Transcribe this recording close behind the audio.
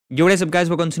Yo, what is up guys,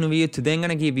 welcome to a new video. Today I'm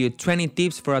gonna give you 20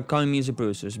 tips for upcoming music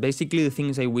producers, basically the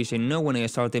things I wish I know when I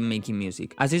started making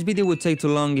music. As this video would take too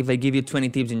long if I give you 20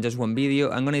 tips in just one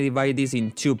video, I'm gonna divide this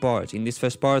in two parts. In this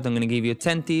first part I'm gonna give you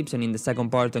 10 tips, and in the second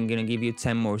part I'm gonna give you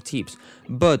 10 more tips.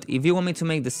 But if you want me to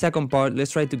make the second part,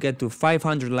 let's try to get to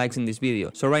 500 likes in this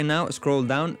video. So right now, scroll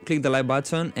down, click the like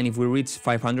button, and if we reach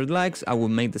 500 likes, I will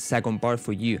make the second part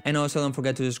for you. And also don't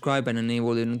forget to subscribe and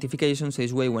enable the notifications, so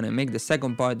this way when I make the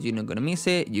second part, you're not gonna miss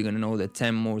it. You're gonna know the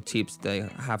 10 more tips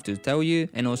that I have to tell you,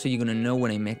 and also you're gonna know when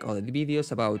I make other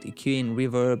videos about EQing,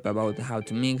 reverb, about how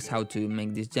to mix, how to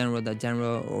make this genre, that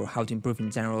genre, or how to improve in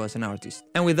general as an artist.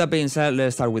 And with that being said,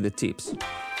 let's start with the tips.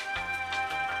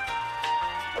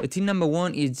 The tip number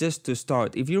one is just to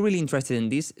start. If you're really interested in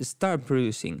this, start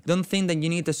producing. Don't think that you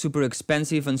need a super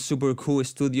expensive and super cool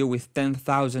studio with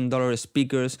 $10,000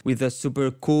 speakers, with a super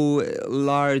cool,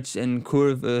 large and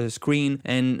curved screen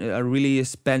and a really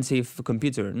expensive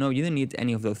computer. No, you don't need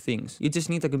any of those things. You just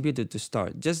need a computer to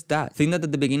start. Just that. Think that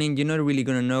at the beginning, you're not really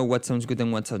gonna know what sounds good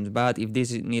and what sounds bad. If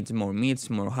this needs more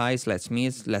mids, more highs, less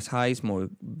mids, less highs, more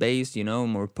bass,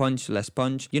 more punch, less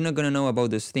punch. You're not gonna know about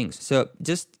those things. So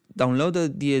just download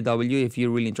the DAW if you're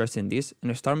really interested in this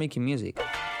and start making music.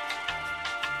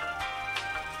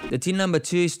 The tip number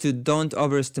two is to don't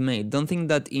overestimate. Don't think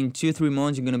that in 2-3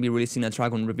 months you're gonna be releasing a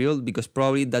track on Rebuild, because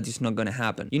probably that is not gonna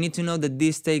happen. You need to know that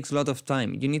this takes a lot of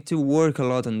time. You need to work a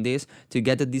lot on this to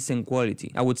get a decent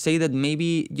quality. I would say that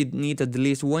maybe you need at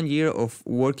least 1 year of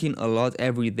working a lot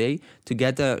every day to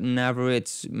get an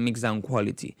average mix down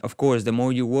quality. Of course, the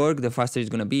more you work, the faster it's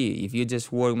gonna be. If you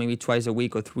just work maybe twice a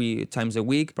week or 3 times a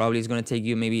week, probably it's gonna take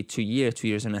you maybe 2 years, 2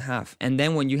 years and a half. And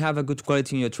then when you have a good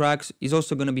quality in your tracks, it's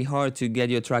also gonna be hard to get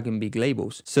your track in big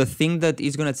labels. So think that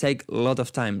it's gonna take a lot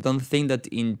of time. Don't think that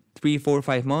in 3, 4,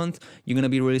 5 months you're gonna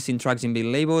be releasing tracks in big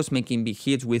labels, making big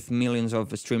hits with millions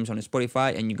of streams on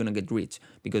Spotify, and you're gonna get rich,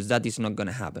 because that is not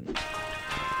gonna happen.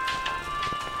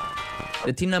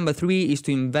 The tip number 3 is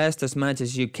to invest as much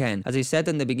as you can. As I said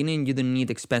in the beginning, you don't need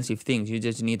expensive things. You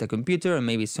just need a computer and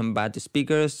maybe some bad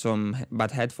speakers, some bad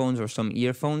headphones or some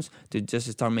earphones to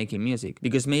just start making music.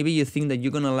 Because maybe you think that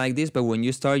you're gonna like this, but when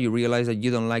you start, you realize that you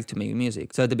don't like to make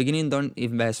music. So at the beginning, don't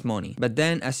invest money. But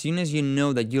then as soon as you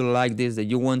know that you like this, that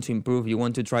you want to improve, you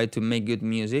want to try to make good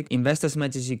music, invest as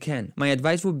much as you can. My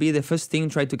advice would be, the first thing,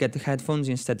 try to get headphones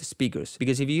instead of speakers.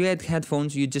 Because if you get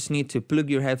headphones, you just need to plug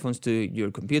your headphones to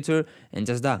your computer and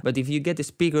just that. But if you get the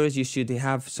speakers, you should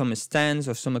have some stands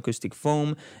or some acoustic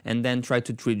foam, and then try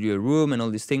to treat your room and all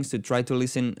these things to try to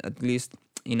listen at least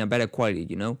in a better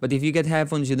quality, But if you get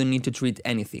headphones, you don't need to treat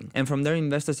anything. And from there,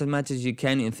 invest as much as you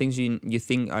can in things you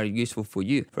think are useful for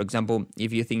you. For example,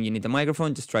 if you think you need a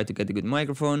microphone, just try to get a good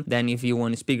microphone. Then if you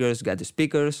want speakers, get the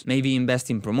speakers. Maybe invest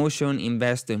in promotion,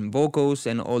 invest in vocals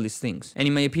and all these things. And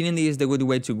in my opinion, this is the good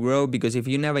way to grow, because if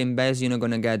you never invest, you're not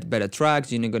gonna get better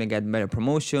tracks, you're not gonna get better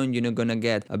promotion, you're not gonna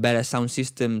get a better sound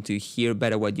system to hear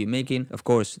better what you're making. Of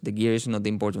course, the gear is not the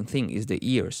important thing, it's the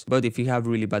ears. But if you have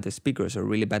really bad speakers or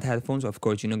really bad headphones, of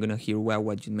course, you're not gonna hear well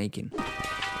what you're making.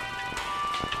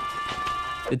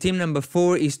 The tip number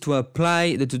 4 is to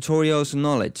apply the tutorials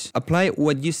knowledge. Apply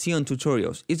what you see on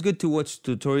tutorials. It's good to watch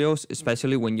tutorials,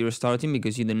 especially when you're starting,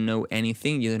 because you don't know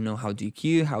anything. You don't know how to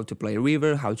EQ, how to play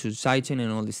reverb, how to sidechain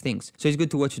and all these things. So it's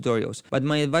good to watch tutorials. But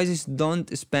my advice is,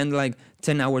 don't spend like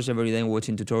 10 hours every day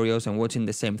watching tutorials and watching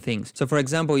the same things. So for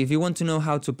example, if you want to know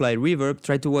how to apply reverb,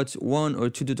 try to watch 1 or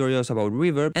 2 tutorials about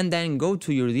reverb, and then go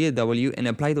to your DAW and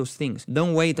apply those things.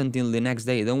 Don't wait until the next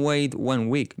day. Don't wait 1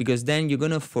 week, because then you're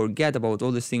gonna forget about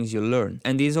all the things you learn.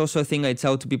 And this is also a thing I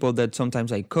tell to people that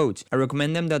sometimes I coach. I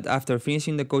recommend them that after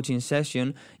finishing the coaching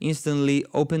session, instantly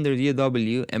open their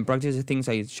DAW and practice the things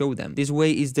I show them. This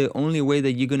way is the only way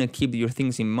that you're gonna keep your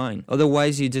things in mind.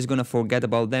 Otherwise, you're just gonna forget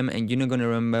about them and you're not gonna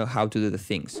remember how to do the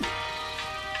things.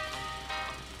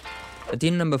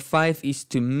 Tip number 5 is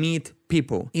to meet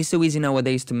people. It's so easy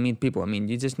nowadays to meet people. I mean,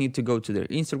 you just need to go to their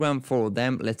Instagram, follow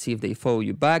them, let's see if they follow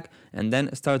you back, and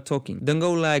then start talking. Don't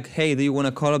go like, hey, do you want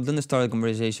to call up? Don't start a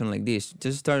conversation like this.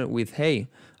 Just start with, hey,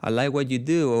 I like what you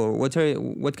do, or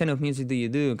what kind of music do you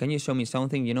do? Can you show me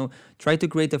something? Try to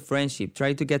create a friendship.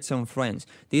 Try to get some friends.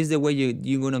 This is the way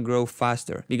you're gonna grow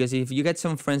faster. Because if you get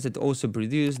some friends that also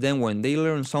produce, then when they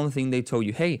learn something, they tell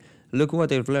you, hey, look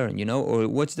what I've learned, or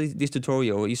watch this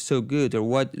tutorial, it's so good,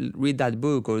 or read that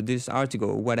book or this article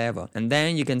or whatever. And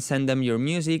then you can send them your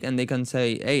music and they can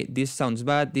say, hey, this sounds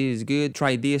bad, this is good,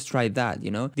 try this, try that,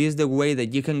 This is the way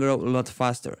that you can grow a lot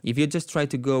faster. If you just try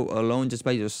to go alone just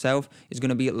by yourself, it's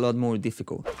gonna be a lot more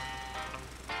difficult.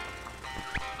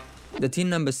 The tip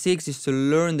number 6 is to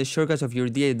learn the shortcuts of your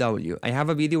DAW. I have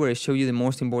a video where I show you the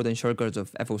most important shortcuts of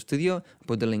FL Studio. I'll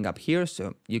put the link up here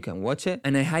so you can watch it.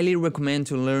 And I highly recommend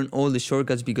to learn all the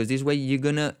shortcuts because this way you're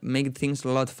gonna make things a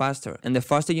lot faster. And the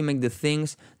faster you make the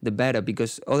things, the better,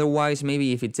 because otherwise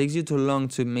maybe if it takes you too long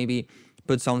to maybe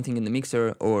put something in the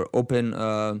mixer or open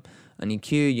an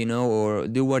EQ, you know, or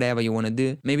do whatever you want to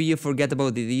do, maybe you forget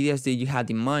about the ideas that you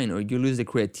had in mind, or you lose the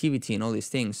creativity and all these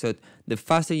things. So the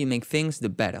faster you make things, the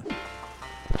better.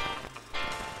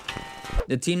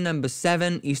 The tip number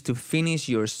 7 is to finish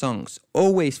your songs.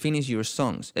 Always finish your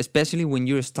songs, especially when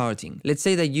you're starting. Let's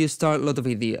say that you start a lot of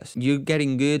ideas. You're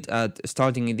getting good at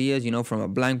starting ideas, you know, from a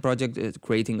blank project,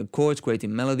 creating a chords,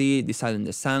 creating melody, deciding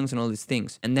the songs and all these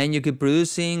things. And then you keep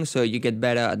producing, so you get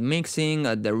better at mixing,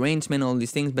 at the arrangement, all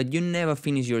these things, but you never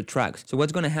finish your tracks. So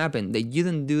what's gonna happen? That you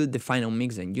don't do the final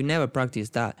mixing. You never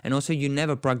practice that. And also you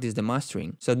never practice the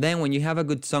mastering. So then when you have a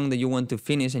good song that you want to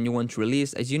finish and you want to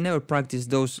release, as you never practice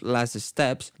those last steps,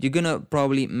 you're gonna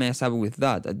probably mess up with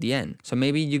that at the end. So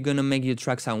maybe you're gonna make your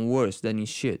track sound worse than it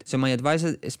should. So my advice,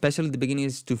 especially at the beginning,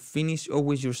 is to finish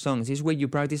always your songs. This way you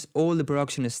practice all the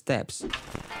production steps.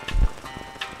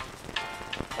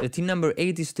 The tip number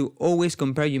 8 is to always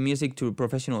compare your music to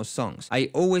professional songs. I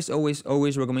always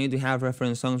recommend you to have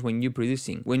reference songs when you're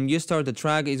producing. When you start the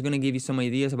track, it's gonna give you some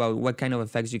ideas about what kind of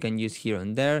effects you can use here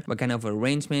and there, what kind of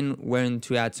arrangement, when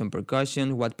to add some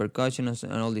percussion, what percussion,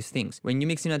 and all these things. When you're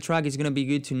mixing a track, it's gonna be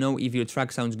good to know if your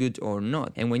track sounds good or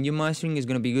not. And when you're mastering, it's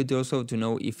gonna be good also to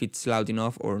know if it's loud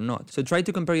enough or not. So try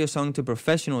to compare your song to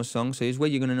professional songs, so this way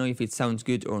you're gonna know if it sounds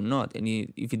good or not. And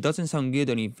if it doesn't sound good,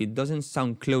 or if it doesn't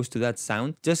sound close to that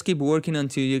sound, just keep working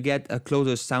until you get a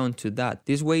closer sound to that.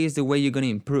 This way is the way you're gonna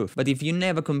improve. But if you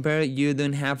never compare, you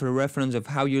don't have a reference of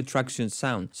how your track should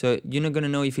sound. So you're not gonna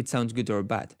know if it sounds good or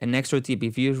bad. An extra tip,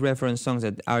 if you use reference songs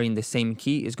that are in the same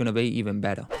key, it's gonna be even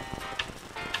better.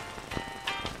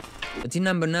 Tip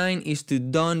number 9 is to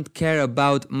don't care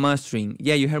about mastering.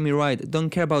 Yeah, you heard me right.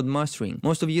 Don't care about mastering.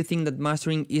 Most of you think that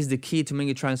mastering is the key to make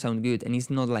your track sound good, and it's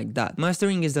not like that.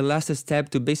 Mastering is the last step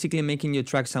to basically making your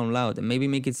track sound loud and maybe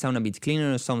make it sound a bit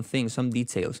cleaner or some things, some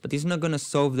details. But it's not gonna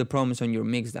solve the problems on your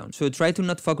mixdown. So try to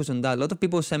not focus on that. A lot of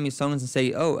people send me songs and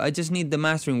say, oh, I just need the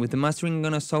mastering. With the mastering, I'm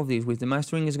gonna solve this. With the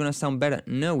mastering, it's gonna sound better.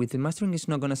 No, with the mastering, it's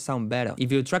not gonna sound better.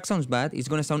 If your track sounds bad, it's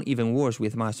gonna sound even worse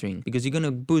with mastering because you're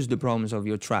gonna boost the problems of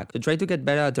your track. So try to get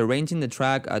better at arranging the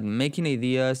track, at making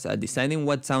ideas, at deciding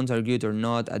what sounds are good or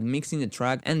not, at mixing the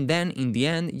track, and then in the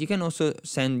end you can also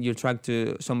send your track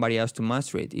to somebody else to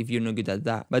master it if you're not good at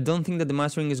that. But don't think that the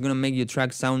mastering is gonna make your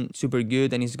track sound super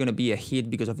good and it's gonna be a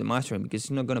hit because of the mastering, because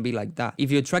it's not gonna be like that.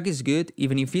 If your track is good,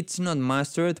 even if it's not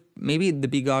mastered, maybe the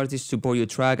big artists support your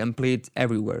track and play it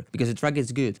everywhere because the track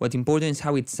is good. What's important is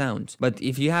how it sounds. But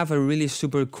if you have a really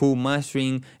super cool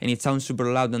mastering and it sounds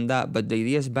super loud on that, but the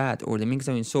idea is bad or the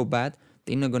mixdown is so bad,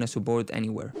 they're not gonna support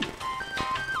anywhere.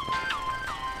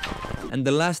 And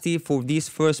the last tip for this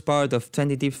first part of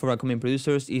 20 tips for upcoming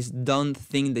producers is don't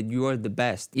think that you are the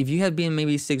best. If you have been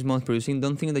maybe 6 months producing,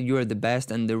 don't think that you are the best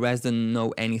and the rest don't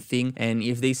know anything. And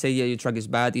if they say yeah, your track is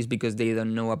bad, it's because they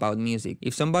don't know about music.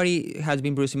 If somebody has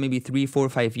been producing maybe 3, 4,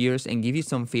 5 years and give you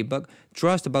some feedback,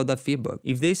 trust about that feedback.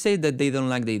 If they say that they don't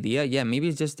like the idea, yeah, maybe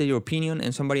it's just their opinion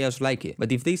and somebody else like it.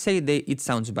 But if they say it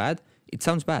sounds bad, it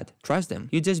sounds bad. Trust them.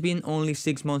 You've just been only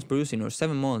 6 months producing, or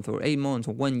 7 months, or 8 months,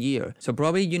 or 1 year. So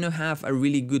probably you don't have a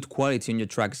really good quality on your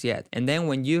tracks yet. And then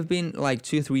when you've been like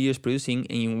 2, 3 years producing,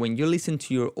 and when you listen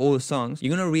to your old songs,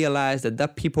 you're gonna realize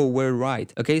that people were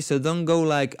right. Okay, so don't go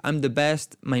like, I'm the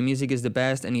best, my music is the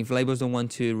best, and if labels don't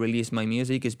want to release my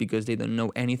music, it's because they don't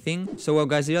know anything. So well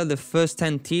guys, here are the first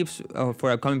 10 tips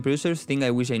for upcoming producers, things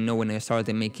I wish I know when I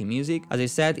started making music. As I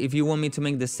said, if you want me to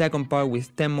make the second part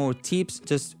with 10 more tips,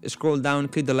 just scroll down,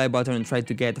 click the like button and try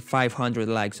to get 500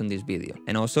 likes on this video.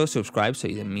 And also subscribe so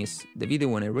you don't miss the video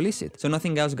when I release it. So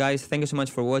nothing else guys, thank you so much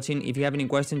for watching. If you have any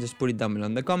questions, just put it down below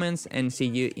in the comments and see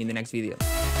you in the next video.